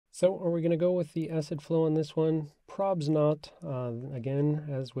So are we going to go with the acid flow on this one? Probs not. Again,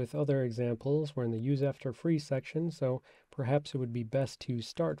 as with other examples, we're in the use after free section, so perhaps it would be best to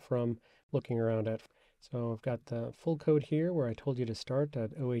start from looking around at. So I've got the full code here where I told you to start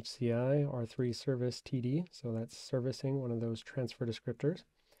at OHCI R3 service TD, so that's servicing one of those transfer descriptors.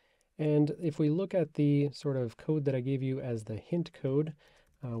 And if we look at the sort of code that I gave you as the hint code,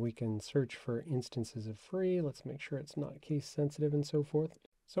 we can search for instances of free. Let's make sure it's not case sensitive and so forth.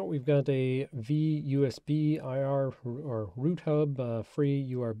 So we've got a VUSB IR or root hub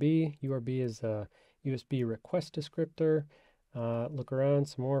free URB. URB is a USB request descriptor. Look around,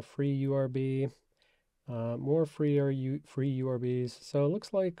 some more free URB, more free URBs. So it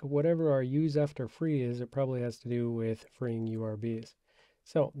looks like whatever our use after free is, it probably has to do with freeing URBs.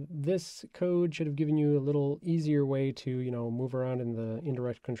 So this code should have given you a little easier way to, move around in the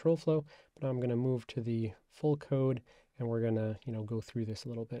indirect control flow, but I'm going to move to the full code and we're going to, go through this a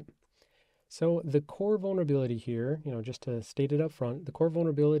little bit. So the core vulnerability here, just to state it up front, the core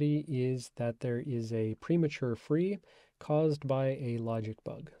vulnerability is that there is a premature free caused by a logic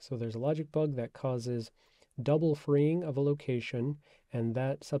bug. So there's a logic bug that causes double freeing of a location, and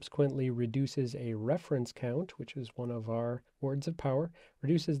that subsequently reduces a reference count, which is one of our words of power,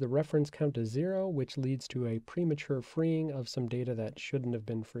 reduces the reference count to 0, which leads to a premature freeing of some data that shouldn't have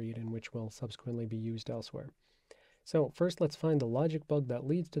been freed and which will subsequently be used elsewhere. So first, let's find the logic bug that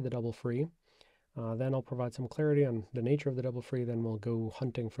leads to the double free. Then I'll provide some clarity on the nature of the double free. Then we'll go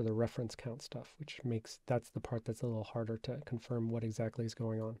hunting for the reference count stuff, that's the part that's a little harder to confirm what exactly is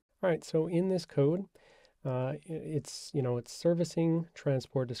going on. All right, so in this code, it's servicing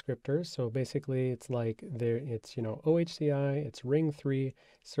transport descriptors. So basically, it's like it's OHCI, it's ring 3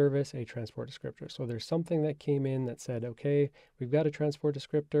 service a transport descriptor. So there's something that came in that said, okay, we've got a transport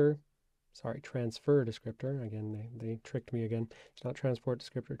descriptor. Sorry, transfer descriptor. Again, they tricked me again. It's not transport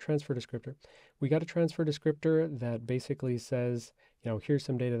descriptor, transfer descriptor. We got a transfer descriptor that basically says, here's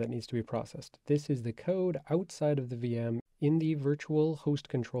some data that needs to be processed. This is the code outside of the VM in the virtual host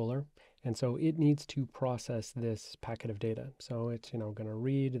controller. And so it needs to process this packet of data. So it's, going to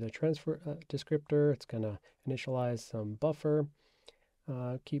read the transfer descriptor. It's going to initialize some buffer.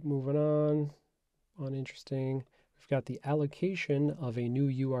 Keep moving on. Uninteresting. We've got the allocation of a new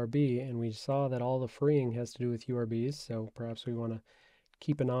URB, and we saw that all the freeing has to do with URBs, so perhaps we want to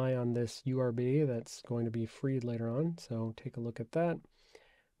keep an eye on this URB that's going to be freed later on, so take a look at that.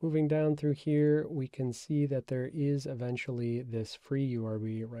 Moving down through here, we can see that there is eventually this free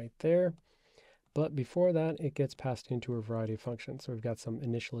URB right there, but before that, it gets passed into a variety of functions. So we've got some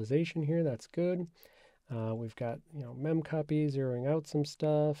initialization here, that's good. We've got, memcopy, zeroing out some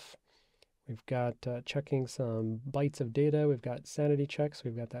stuff. We've got checking some bytes of data. We've got sanity checks.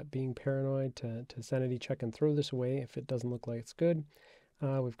 We've got that being paranoid to sanity check and throw this away if it doesn't look like it's good.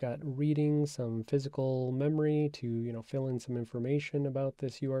 We've got reading some physical memory to fill in some information about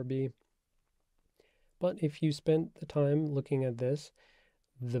this URB. But if you spent the time looking at this,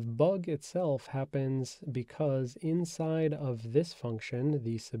 the bug itself happens because inside of this function,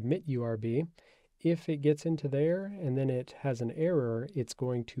 the submit URB, if it gets into there and then it has an error, it's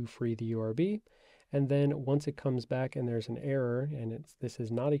going to free the URB. And then once it comes back and there's an error and this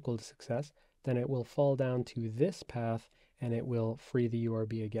is not equal to success, then it will fall down to this path and it will free the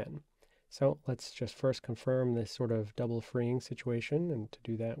URB again. So let's just first confirm this sort of double freeing situation. And to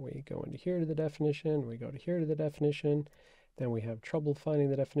do that, we go into here to the definition, we go to here to the definition, then we have trouble finding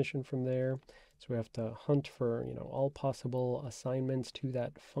the definition from there. So we have to hunt for, all possible assignments to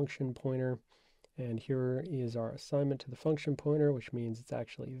that function pointer. And here is our assignment to the function pointer, which means it's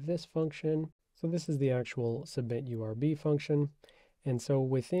actually this function. So this is the actual submit URB function. And so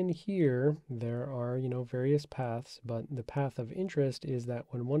within here, there are, various paths, but the path of interest is that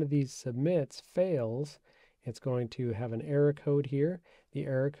when one of these submits fails, it's going to have an error code here. The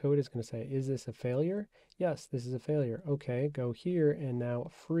error code is going to say, is this a failure? Yes, this is a failure. Okay, go here and now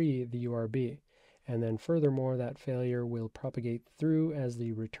free the URB. And then furthermore, that failure will propagate through as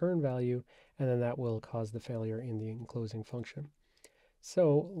the return value, and then that will cause the failure in the enclosing function.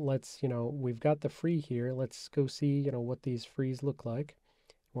 So let's, we've got the free here. Let's go see, what these frees look like.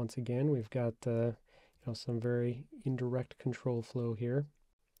 Once again, we've got, some very indirect control flow here.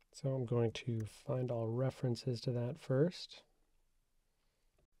 So I'm going to find all references to that first.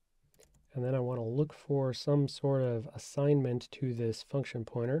 And then I want to look for some sort of assignment to this function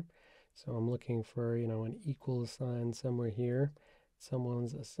pointer. So I'm looking for, an equal sign somewhere here.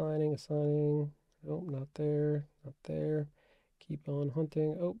 Someone's assigning. Oh, not there, not there. Keep on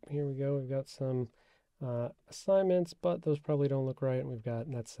hunting. Oh, here we go. We've got some assignments, but those probably don't look right. We've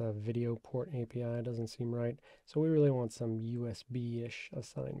got, that's a video port API, doesn't seem right. So we really want some USB-ish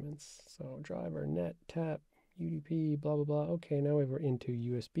assignments. So driver, net, tap, UDP, blah, blah, blah. Okay, now we're into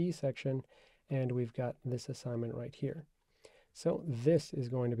USB section, and we've got this assignment right here. So this is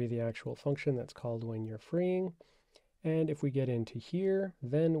going to be the actual function that's called when you're freeing. And if we get into here,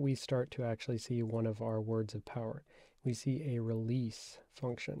 then we start to actually see one of our words of power. We see a release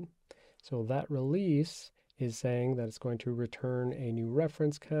function. So that release is saying that it's going to return a new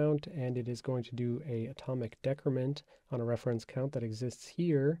reference count, and it is going to do a atomic decrement on a reference count that exists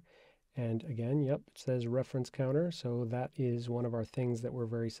here. And again, yep, it says reference counter, so that is one of our things that we're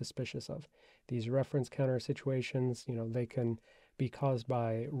very suspicious of. These reference counter situations, they can be caused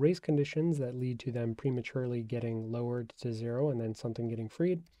by race conditions that lead to them prematurely getting lowered to 0 and then something getting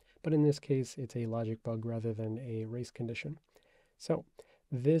freed. But in this case, it's a logic bug rather than a race condition. So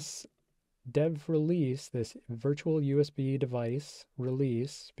this dev release, this virtual USB device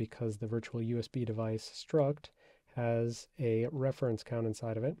release, because the virtual USB device struct has a reference count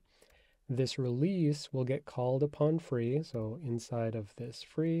inside of it, this release will get called upon free. So inside of this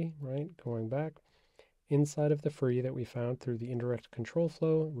free, right, going back, inside of the free that we found through the indirect control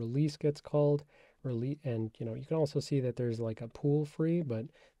flow, release gets called, and you can also see that there's like a pool free, but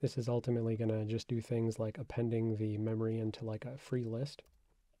this is ultimately going to just do things like appending the memory into like a free list.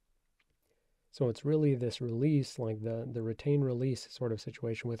 So it's really this release, like the retain release sort of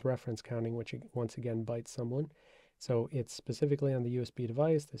situation with reference counting, which once again bites someone. So it's specifically on the USB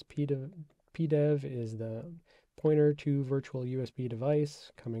device. This pdev is the pointer to virtual USB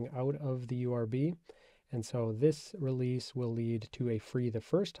device coming out of the URB. And so this release will lead to a free the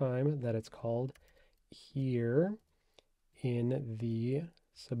first time that it's called here in the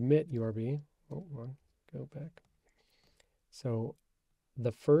submit URB. Oh, go back. So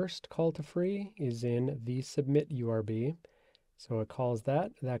the first call to free is in the submit URB. So it calls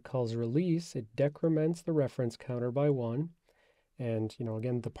that calls release. It decrements the reference counter by 1. And,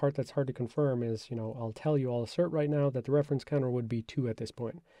 again, the part that's hard to confirm is, I'll assert right now that the reference counter would be 2 at this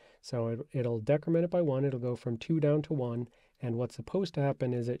point. So it'll decrement it by 1. It'll go from 2 down to 1. And what's supposed to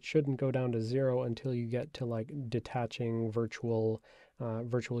happen is it shouldn't go down to 0 until you get to like detaching virtual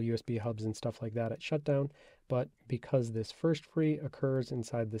USB hubs and stuff like that at shutdown. But because this first free occurs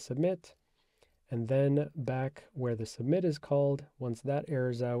inside the submit, and then back where the submit is called, once that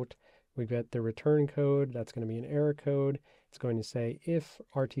errors out, we get the return code. That's going to be an error code. It's going to say if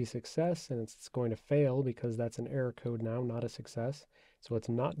RT success, and it's going to fail because that's an error code now, not a success. So it's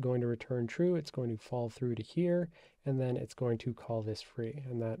not going to return true. It's going to fall through to here, and then it's going to call this free.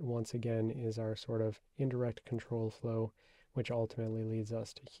 And that, once again, is our sort of indirect control flow, which ultimately leads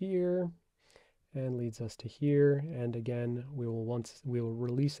us to here and leads us to here. And again, we will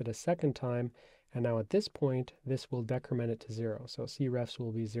release it a second time. And now at this point, this will decrement it to 0. So crefs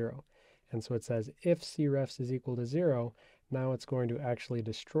will be 0. And so it says if crefs is equal to 0, now it's going to actually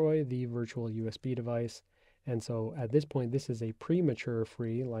destroy the virtual USB device. And so at this point, this is a premature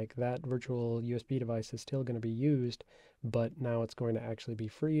free, like that virtual USB device is still going to be used, but now it's going to actually be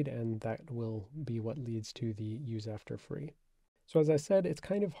freed, and that will be what leads to the use after free. So as I said, it's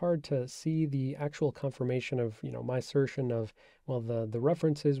kind of hard to see the actual confirmation of, my assertion of, well, the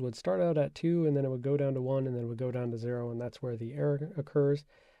references would start out at 2, and then it would go down to 1, and then it would go down to 0, and that's where the error occurs.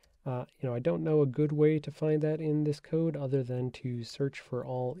 I don't know a good way to find that in this code other than to search for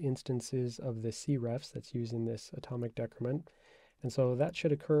all instances of the crefs that's using this atomic decrement. And so that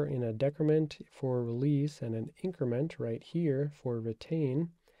should occur in a decrement for release and an increment right here for retain.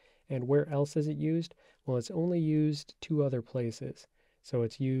 And where else is it used? Well, it's only used 2 other places. So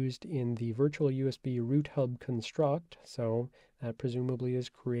it's used in the virtual USB root hub construct. So that presumably is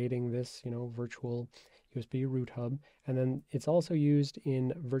creating this, virtual USB root hub. And then it's also used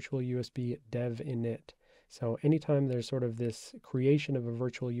in virtual USB dev init. So anytime there's sort of this creation of a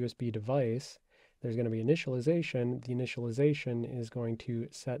virtual USB device, there's going to be initialization. The initialization is going to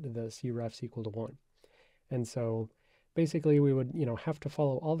set the crefs equal to 1. And so basically we would, have to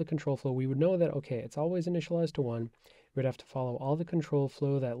follow all the control flow. We would know that, okay, it's always initialized to 1. We'd have to follow all the control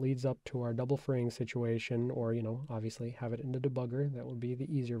flow that leads up to our double freeing situation, or, obviously have it in the debugger. That would be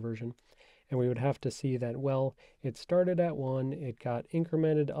the easier version. And we would have to see that, well, it started at 1, it got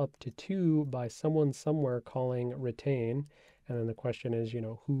incremented up to 2 by someone somewhere calling retain. And then the question is,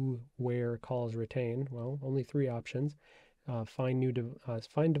 who, where calls retain? Well, only 3 options.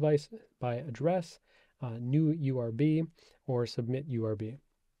 Find device by address, new URB, or submit URB.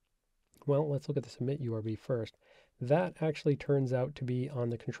 Well, let's look at the submit URB first. that actually turns out to be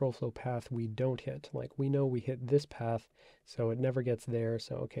on the control flow path we don't hit. Like we know we hit this path, so it never gets there.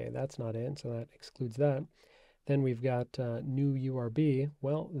 So, okay, that's not it. So that excludes that. Then we've got new URB.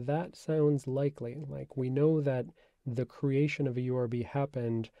 Well, that sounds likely. Like we know that the creation of a URB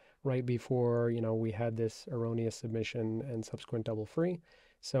happened right before, we had this erroneous submission and subsequent double free.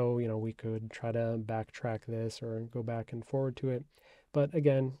 So, we could try to backtrack this or go back and forward to it. But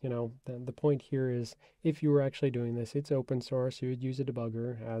again, the point here is if you were actually doing this, it's open source. You would use a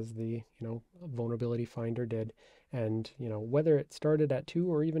debugger as the, vulnerability finder did. And, whether it started at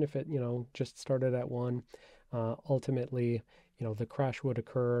 2 or even if it, just started at 1, ultimately, the crash would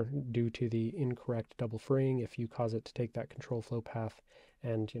occur due to the incorrect double freeing if you cause it to take that control flow path.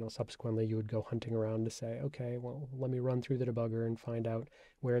 And, subsequently you would go hunting around to say, okay, well, let me run through the debugger and find out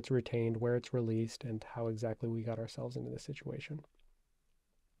where it's retained, where it's released, and how exactly we got ourselves into this situation.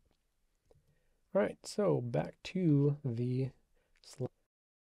 All right, so back to the slide.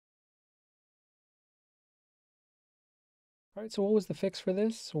 All right, so what was the fix for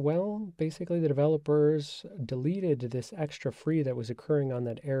this? Well, basically the developers deleted this extra free that was occurring on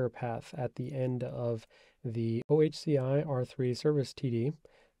that error path at the end of the OHCI R3 service TD.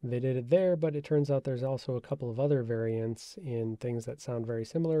 They did it there, but it turns out there's also a couple of other variants in things that sound very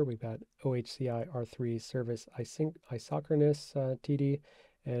similar. We've got OHCI R3 service isochronous TD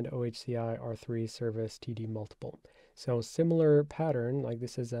and OHCI R3 service TD multiple. So similar pattern, like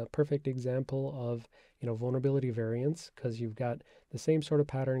this is a perfect example of vulnerability variants because you've got the same sort of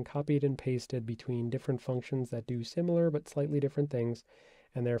pattern copied and pasted between different functions that do similar but slightly different things.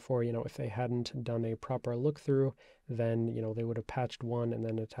 And therefore, if they hadn't done a proper look through, then, they would have patched one and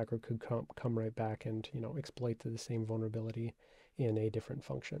then the attacker could come right back and, exploit the same vulnerability in a different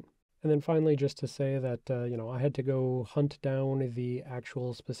function. And then finally, just to say that, I had to go hunt down the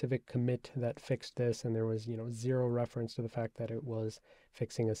actual specific commit that fixed this, and there was, zero reference to the fact that it was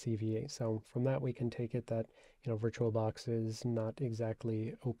fixing a CVE. So from that, we can take it that, VirtualBox is not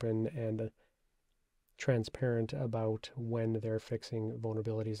exactly open and transparent about when they're fixing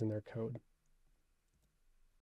vulnerabilities in their code.